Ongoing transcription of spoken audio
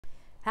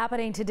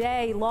Happening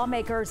today,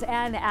 lawmakers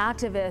and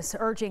activists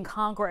urging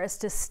Congress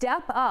to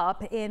step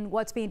up in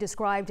what's being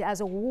described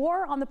as a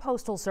war on the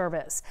Postal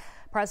Service.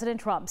 President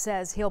Trump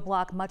says he'll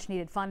block much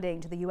needed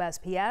funding to the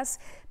USPS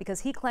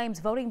because he claims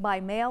voting by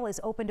mail is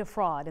open to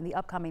fraud in the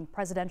upcoming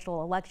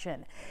presidential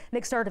election.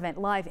 Nick Sturdivant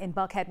live in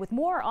Buckhead with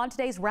more on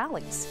today's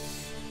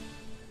rallies.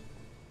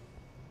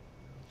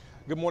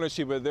 Good morning,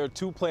 Sheba. There are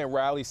two planned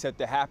rallies set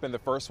to happen. The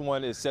first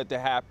one is set to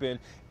happen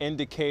in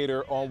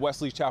Decatur on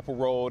Wesley Chapel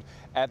Road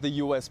at the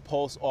U.S.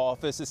 Post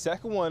Office. The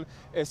second one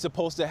is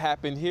supposed to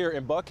happen here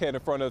in Buckhead in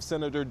front of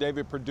Senator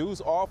David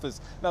Perdue's office.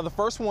 Now, the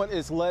first one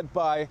is led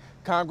by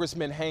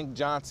Congressman Hank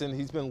Johnson.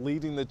 He's been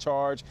leading the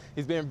charge.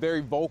 He's been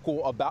very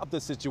vocal about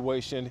the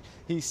situation.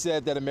 He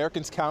said that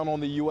Americans count on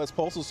the U.S.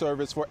 Postal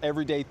Service for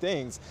everyday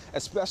things,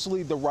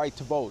 especially the right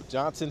to vote.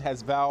 Johnson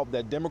has vowed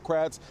that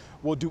Democrats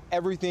will do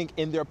everything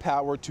in their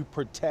power to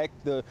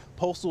protect the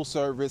Postal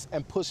Service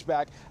and push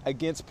back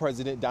against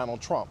President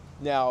Donald Trump.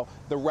 Now,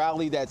 the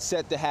rally that's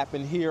set to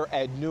happen here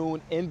at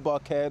noon in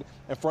Buckhead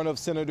in front of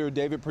Senator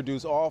David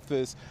Perdue's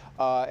office,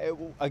 it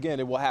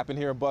will happen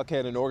here in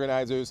Buckhead, and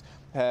organizers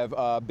have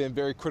been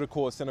very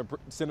critical of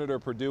Senator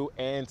Perdue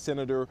and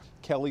Senator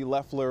Kelly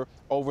Loeffler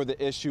over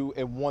the issue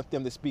and want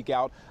them to speak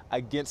out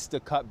against the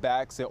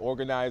cutbacks. And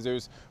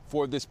organizers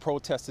for this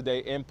protest today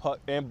in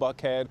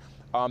Buckhead,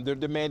 they're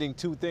demanding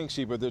two things,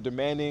 Sheba. They're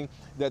demanding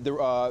that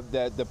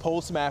the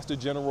Postmaster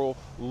General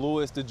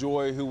Louis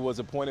DeJoy, who was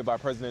appointed by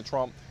President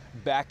Trump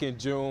back in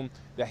June,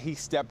 that he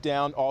stepped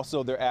down.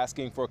 Also, they're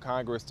asking for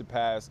Congress to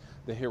pass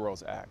the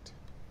HEROES Act.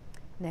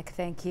 Nick,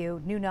 thank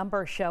you. New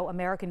numbers show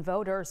American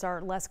voters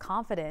are less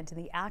confident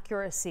in the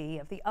accuracy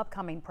of the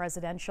upcoming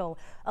presidential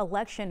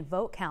election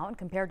vote count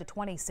compared to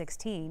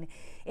 2016.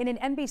 In an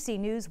NBC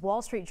News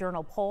Wall Street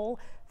Journal poll,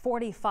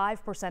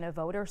 45% of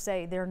voters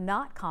say they're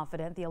not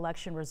confident the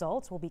election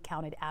results will be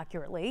counted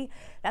accurately.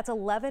 That's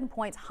 11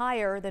 points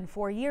higher than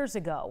 4 years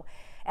ago.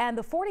 And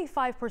the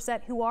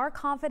 45% who are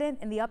confident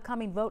in the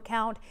upcoming vote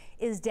count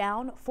is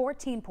down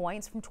 14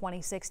 points from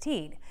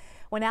 2016.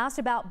 When asked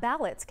about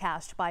ballots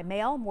cast by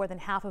mail, more than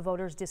half of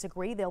voters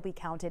disagree they'll be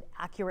counted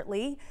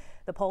accurately.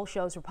 The poll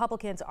shows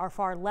Republicans are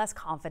far less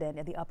confident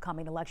in the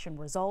upcoming election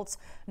results,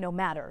 no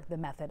matter the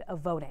method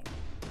of voting.